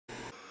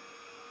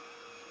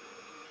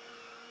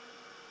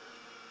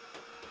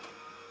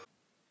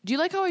Do you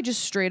like how I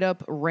just straight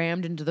up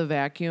rammed into the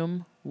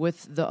vacuum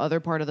with the other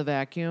part of the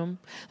vacuum?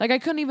 Like, I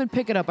couldn't even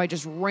pick it up. I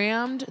just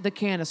rammed the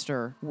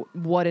canister.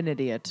 What an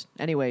idiot.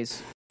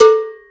 Anyways.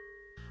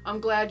 I'm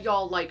glad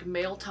y'all like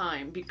mail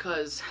time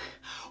because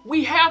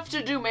we have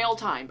to do mail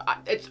time.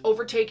 It's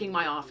overtaking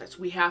my office.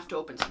 We have to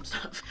open some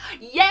stuff.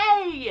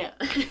 Yay!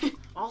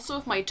 Also,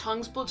 if my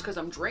tongue splits because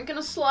I'm drinking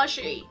a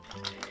slushie.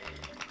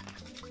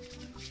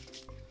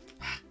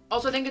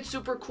 Also, I think it's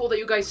super cool that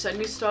you guys send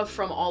me stuff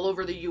from all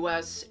over the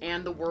US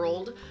and the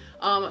world.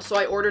 So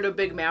I ordered a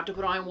big map to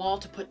put on my wall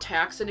to put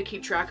tags in to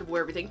keep track of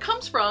where everything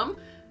comes from.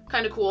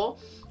 Kind of cool.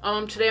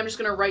 Today I'm just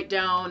gonna write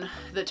down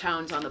the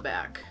towns on the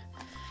back.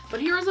 But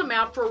here is a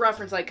map for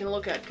reference I can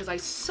look at because I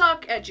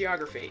suck at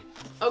geography.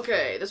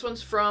 Okay, this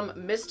one's from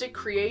Mystic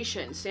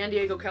Creation, San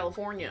Diego,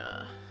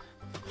 California.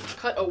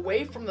 Cut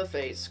away from the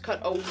face. Cut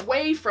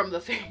away from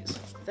the face.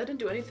 That didn't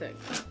do anything.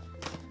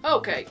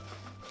 Okay.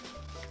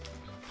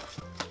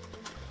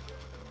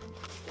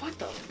 What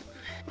the?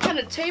 What kind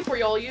of tape were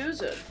y'all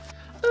using?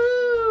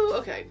 Ooh,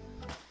 okay.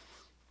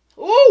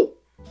 Ooh!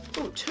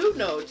 Ooh, 2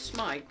 notes.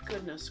 My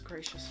goodness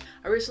gracious.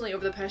 I recently,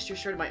 over the past year,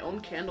 started my own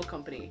candle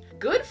company.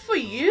 Good for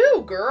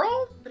you,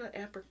 girl!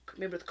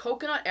 Made with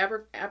coconut,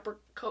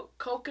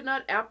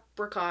 coconut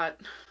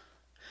apricot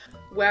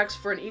wax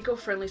for an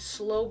eco-friendly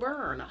slow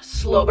burn.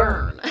 Slow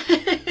burn.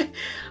 I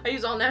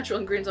use all natural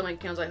ingredients on my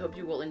candles. I hope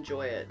you will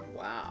enjoy it.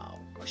 Wow.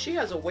 She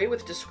has a way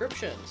with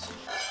descriptions.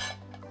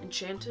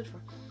 Enchanted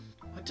for...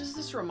 What does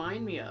this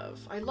remind me of?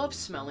 I love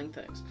smelling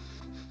things.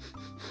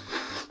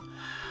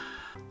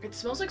 It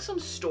smells like some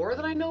store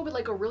that I know, but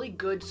like a really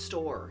good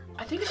store.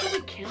 I think it's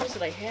like candles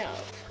that I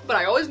have. But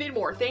I always need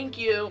more. Thank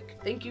you.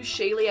 Thank you,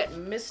 Shaylee at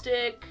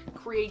Mystic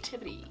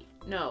Creativity.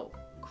 No.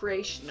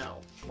 Creation. No.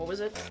 What was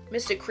it?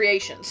 Mystic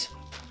Creations.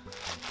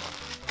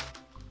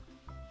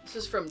 This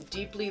is from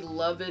Dearly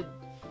Loved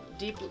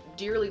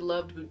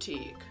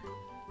Boutique.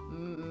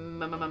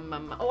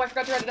 Oh, I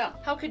forgot to write it down.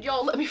 How could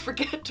y'all let me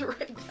forget to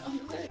write down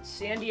the thing?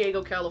 San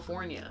Diego,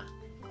 California.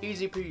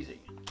 Easy peasy.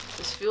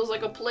 This feels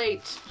like a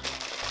plate.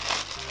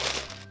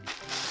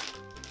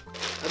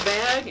 A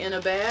bag, in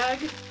a bag,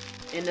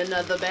 in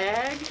another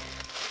bag,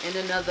 in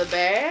another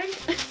bag,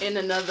 in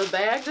another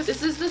bag.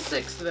 This is the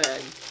 6th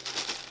bag.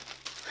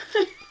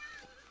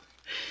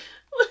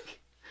 Look.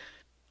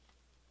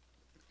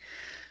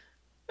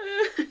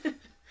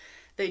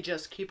 They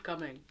just keep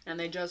coming, and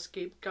they just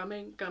keep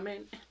coming.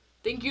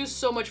 Thank you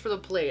so much for the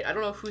plate. I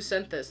don't know who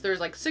sent this. There's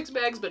like 6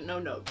 bags, but no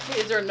note.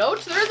 Hey, is there a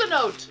note? There is a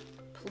note.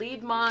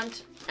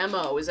 Piedmont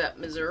MO. Is that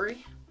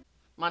Missouri?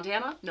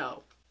 Montana?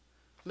 No.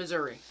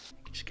 Missouri.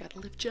 You just gotta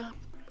lift you up.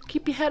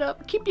 Keep your head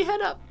up. Keep your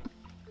head up.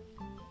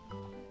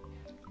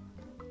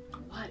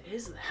 What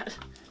is that?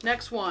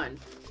 Next one.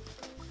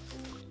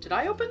 Did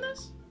I open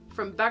this?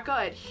 From Becca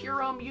at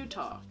Huron,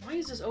 Utah. Why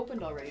is this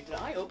opened already? Did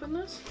I open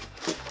this?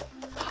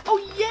 Oh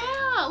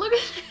yeah! Look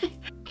at it.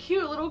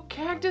 Cute little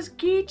cactus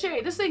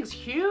keychain. This thing's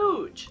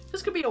huge.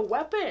 This could be a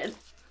weapon.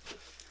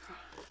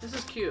 This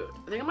is cute.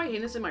 I think I might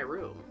hang this in my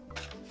room.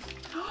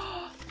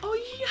 Oh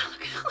yeah,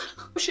 look at that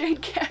little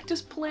shade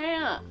cactus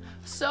plant.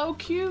 So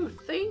cute.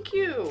 Thank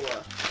you.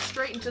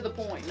 Straight and to the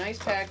point. Nice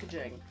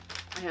packaging.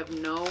 I have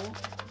no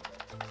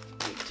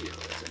idea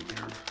what's in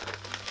here.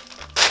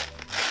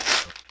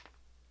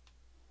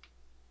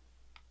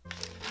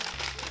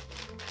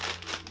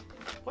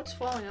 What's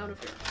falling out of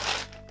here?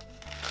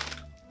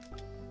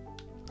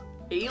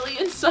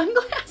 Alien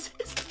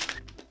sunglasses?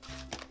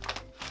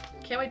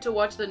 Can't wait to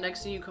watch the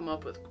next thing you come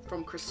up with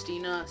from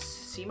Christina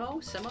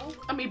Simo?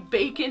 I mean,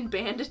 bacon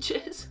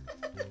bandages.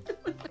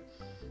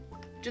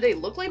 Do they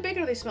look like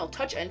bacon or they smell?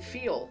 Touch and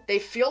feel. They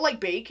feel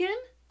like bacon?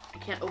 I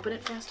can't open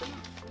it fast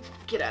enough.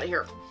 Get out of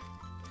here.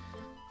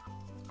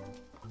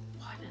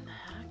 What in the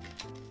heck?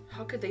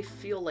 How could they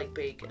feel like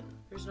bacon?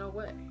 There's no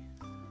way.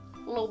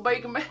 A little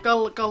bacon, got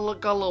a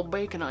little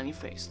bacon on your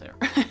face there.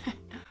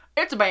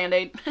 It's a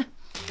Band-Aid.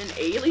 And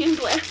alien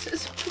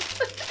glasses.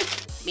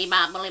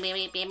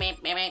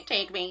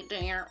 Take me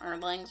to your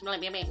earthlings.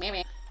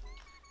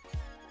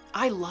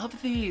 I love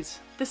these.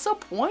 They're so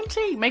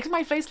pointy. Makes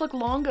my face look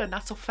longer,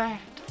 not so fat.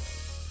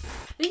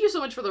 Thank you so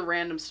much for the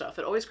random stuff.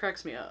 It always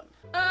cracks me up.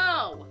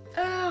 Ow!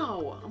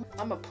 Ow!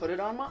 I'm gonna put it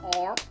on my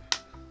arm.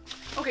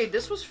 Okay,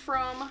 this is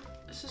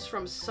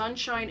from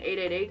Sunshine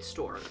 888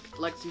 store,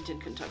 Lexington,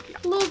 Kentucky.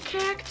 Little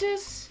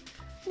cactus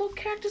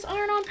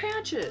iron-on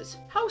patches.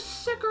 How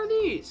sick are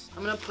these?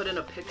 I'm gonna put in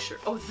a picture.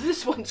 Oh,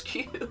 this one's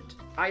cute.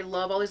 I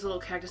love all these little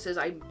cactuses.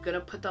 I'm gonna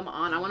put them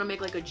on. I wanna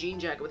make like a jean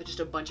jacket with just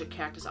a bunch of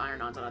cactus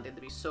iron-ons on it. I think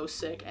that'd be so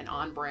sick and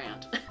on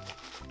brand.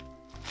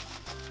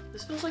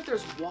 This feels like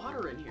there's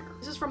water in here.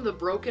 This is from the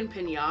Broken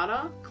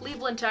Pinata,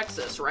 Cleveland,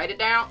 Texas. Write it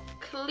down.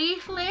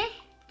 Cleveland.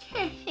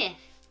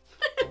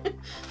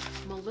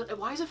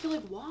 Why does it feel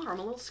like water? I'm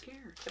a little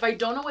scared. If I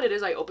don't know what it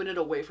is, I open it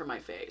away from my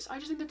face. I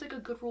just think that's like a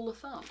good rule of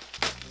thumb.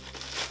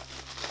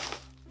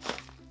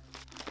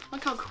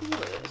 Look how cool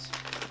it is.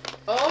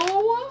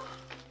 Oh,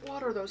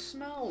 what are those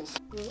smells?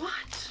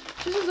 What?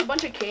 This is a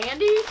bunch of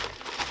candy?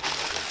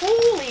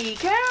 Holy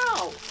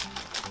cow!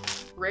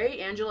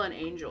 Ray, Angela, and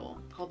Angel,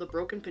 called the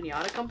Broken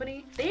Pinata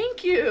Company.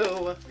 Thank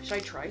you. Should I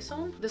try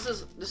some? This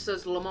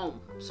says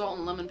limon, salt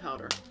and lemon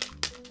powder.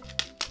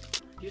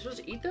 You supposed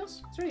to eat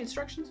this? Is there any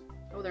instructions?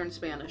 Oh, they're in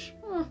Spanish.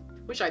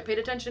 Wish I paid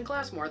attention in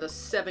class more the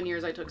 7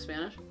 years I took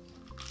Spanish.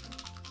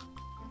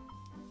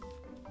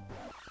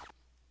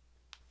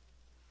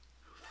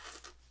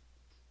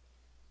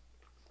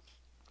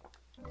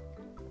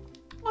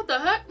 What the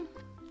heck?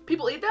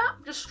 People eat that?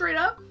 Just straight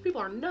up?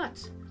 People are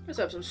nuts. I must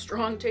have some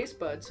strong taste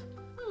buds.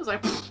 I was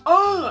like,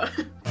 oh!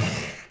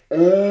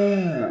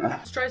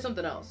 Let's try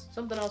something else.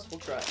 Something else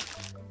we'll try.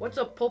 What's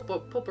a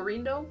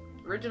pulparindo?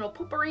 Original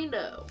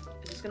pulparindo.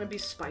 Is this gonna be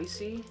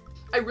spicy?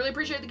 I really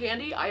appreciate the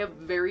candy. I have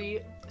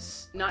very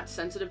not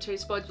sensitive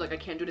taste buds. Like I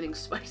can't do anything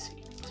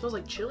spicy. It smells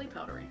like chili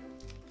powdery.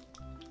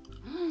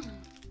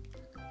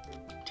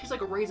 Tastes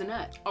like a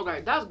raisinette.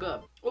 Okay, that's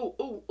good. Oh,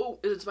 oh, oh.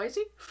 Is it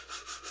spicy?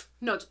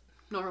 No,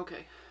 we're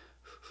okay.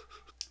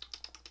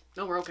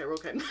 No, we're okay, we're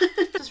okay.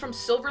 This is from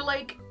Silver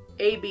Lake,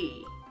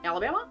 AB.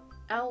 Alabama?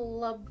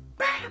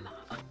 Alabama.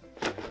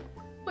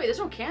 Wait, this is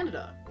from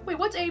Canada. Wait,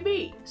 what's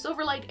AB?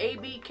 Silver Lake,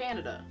 AB,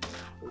 Canada.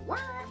 What?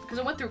 Because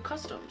it went through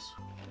customs.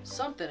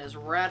 Something is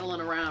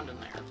rattling around in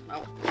there.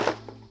 Oh.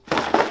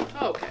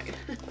 Okay.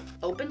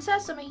 Open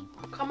sesame.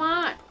 Come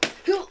on.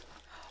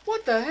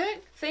 What the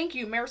heck? Thank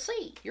you,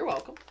 merci. You're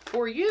welcome.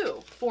 For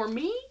you. For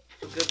me?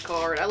 Good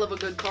card. I love a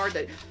good card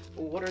that...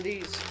 What are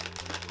these?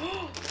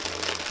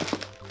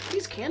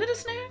 These Canada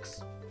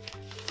snacks?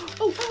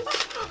 Oh.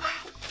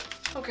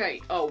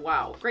 Okay. Oh,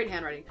 wow. Great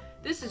handwriting.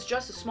 This is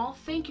just a small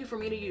thank you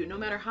from me to you, no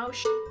matter how of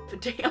a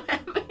day I'm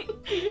having.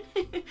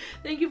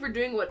 Thank you for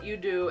doing what you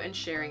do and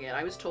sharing it.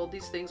 I was told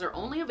these things are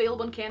only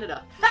available in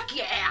Canada. Heck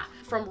yeah!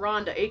 From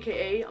Rhonda,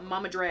 aka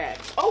Mama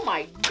Drags. Oh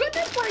my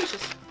goodness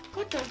gracious!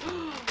 What the?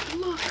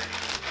 Look.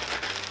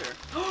 There.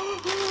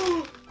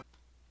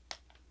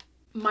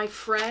 My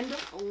friend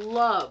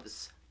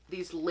loves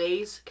these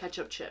Lay's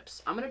ketchup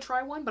chips. I'm gonna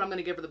try one, but I'm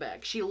gonna give her the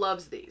bag. She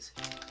loves these.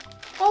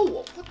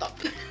 Oh, what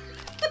the?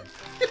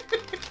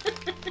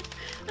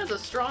 That's a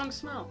strong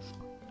smell.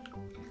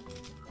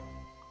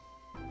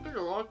 There's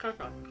a lot of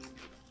ketchup.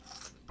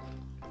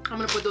 I'm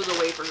gonna put those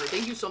away for her.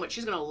 Thank you so much.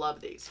 She's gonna love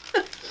these.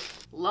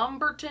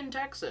 Lumberton,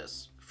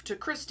 Texas. To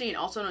Christine,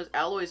 also known as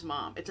Alloy's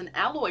mom. It's an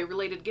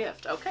alloy-related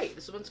gift. Okay,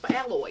 this one's for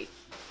Alloy.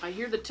 I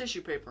hear the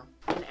tissue paper.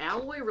 An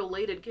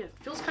alloy-related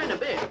gift. Feels kind of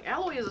big.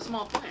 Alloy is a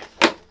small plant.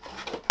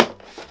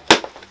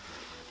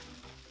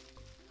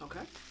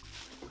 Okay.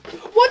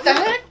 What the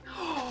heck?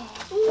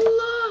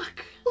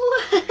 Look!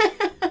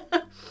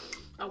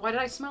 Oh, why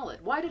did I smell it?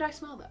 Why did I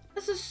smell that?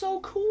 This is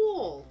so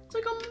cool. It's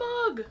like a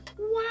mug.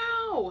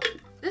 Wow.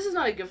 This is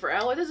not a gift for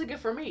Alloy. This is a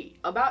gift for me.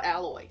 About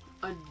Alloy.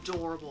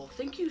 Adorable.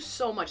 Thank you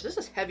so much. This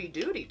is heavy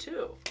duty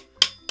too.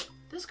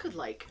 This could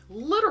like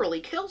literally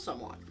kill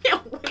someone.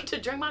 Can't wait to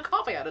drink my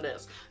coffee out of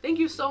this. Thank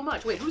you so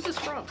much. Wait, who's this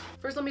from?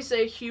 First, let me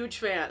say huge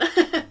fan.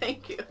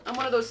 Thank you. I'm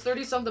one of those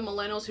 30-something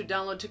millennials who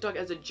download TikTok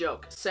as a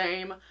joke.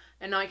 Same.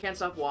 And now I can't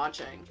stop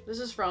watching.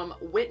 This is from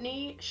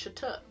Whitney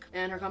Shatuk.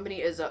 And her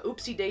company is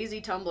Oopsie Daisy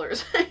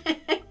Tumblers.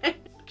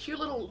 Cute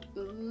little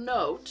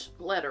note,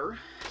 letter.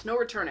 No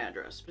return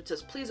address. It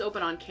says, please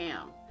open on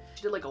cam.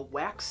 She did like a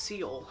wax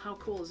seal. How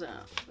cool is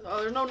that? Oh,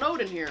 there's no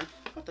note in here.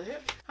 What the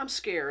heck? I'm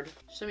scared.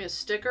 She sent me a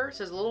sticker. It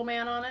says little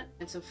man on it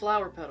and some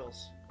flower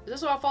petals. Is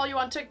this why I'll follow you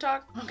on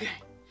TikTok? Okay.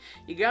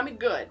 You got me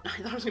good. I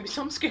thought it was gonna be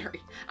something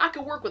scary. I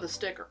could work with a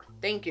sticker.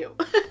 Thank you.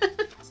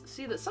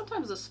 See that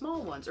sometimes the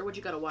small ones are what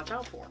you gotta watch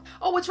out for.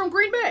 Oh, it's from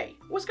Green Bay,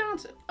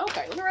 Wisconsin.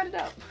 Okay, let me write it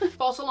down.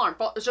 False alarm.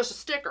 It's just a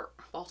sticker.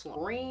 False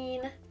alarm.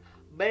 Green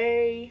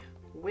Bay,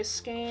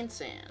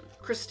 Wisconsin.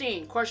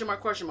 Christine, question mark,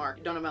 question mark.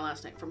 You don't know my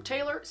last name. From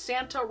Taylor,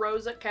 Santa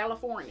Rosa,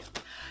 California.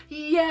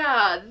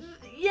 Yeah.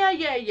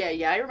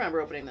 I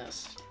remember opening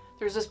this.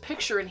 There's this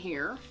picture in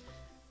here.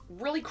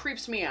 Really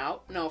creeps me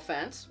out. No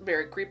offense.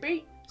 Very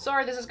creepy.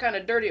 Sorry, this is kind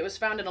of dirty. It was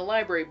found in a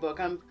library book.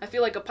 I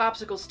feel like a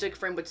popsicle stick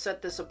frame would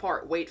set this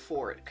apart. Wait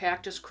for it.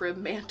 Cactus crib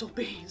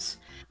mantelpiece.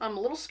 I'm a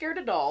little scared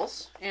of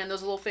dolls and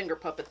those little finger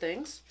puppet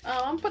things. I'm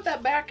gonna put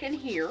that back in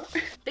here.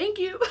 Thank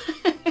you.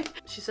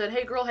 She said,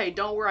 hey girl, hey,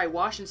 don't worry. I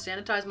wash and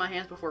sanitize my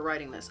hands before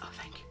writing this. Oh,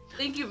 thank you.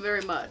 Thank you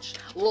very much.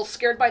 A little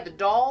scared by the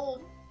doll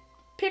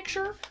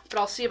picture, but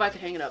I'll see if I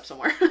can hang it up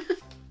somewhere.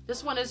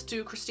 This one is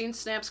to Christine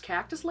Snaps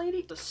Cactus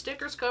Lady. The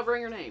sticker's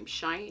covering her name.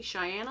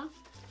 Shayna,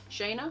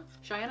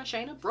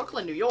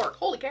 Brooklyn, New York.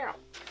 Holy cow.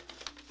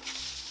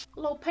 A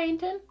little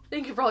painting.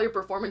 Thank you for all your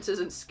performances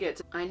and skits.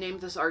 I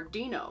named this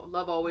Ardino.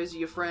 Love always,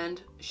 your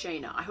friend,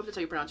 Shayna. I hope that's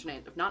how you pronounce your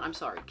name. If not, I'm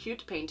sorry.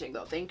 Cute painting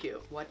though. Thank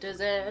you. What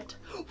is it?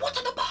 What's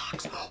in the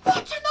box?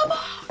 What's in the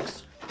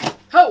box?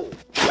 Ho!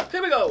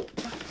 Here we go.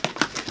 I'm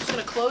just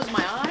gonna close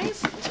my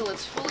eyes until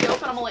it's fully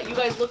open. I'm gonna let you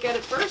guys look at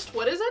it first.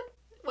 What is it?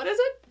 What is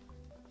it?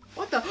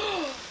 What the?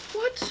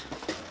 What?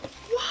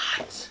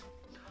 What?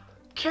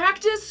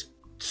 Cactus?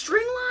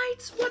 String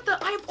lights? What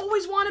the? I've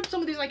always wanted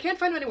some of these. I can't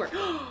find them anywhere.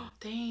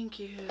 Thank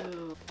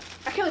you.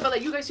 I can't believe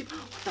that you guys see.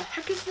 What the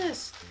heck is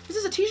this? Is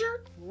this a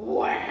t-shirt?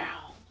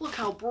 Wow. Look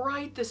how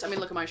bright this, I mean,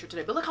 look at my shirt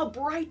today, but look how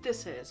bright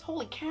this is.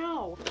 Holy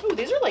cow. Ooh,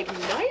 these are like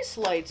nice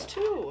lights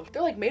too.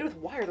 They're like made with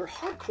wire. They're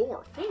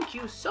hardcore. Thank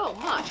you so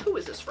much. Who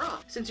is this from?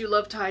 Since You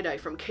Love Tie-Dye,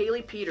 from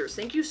Kaylee Peters.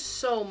 Thank you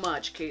so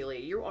much,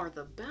 Kaylee. You are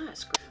the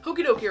best.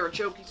 Okie dokie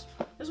artichokes.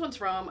 This one's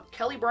from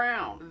Kelly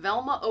Brown,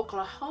 Velma,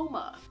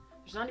 Oklahoma.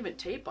 There's not even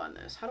tape on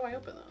this. How do I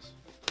open this?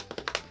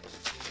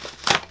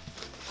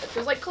 It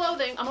feels like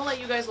clothing. I'm gonna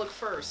let you guys look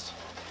first.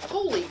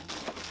 Holy,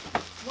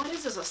 what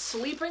is this, a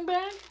sleeping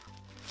bag?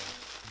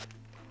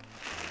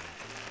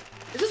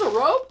 Is this a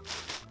robe?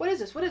 What is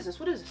this? What is this?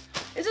 What is this?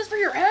 Is this for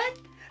your head?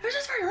 Is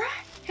this for your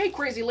head? Hey,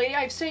 crazy lady,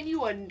 I've sent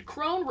you a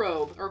crown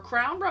robe. Or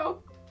crown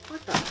robe?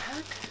 What the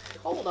heck?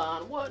 Hold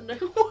on, what?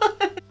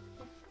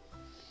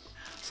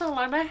 Something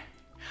like that.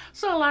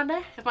 Something like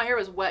that. If my hair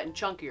was wet and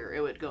chunkier,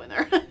 it would go in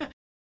there.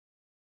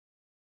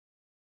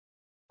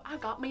 I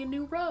got me a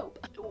new robe.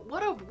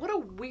 What a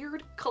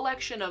weird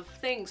collection of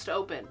things to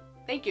open.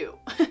 Thank you.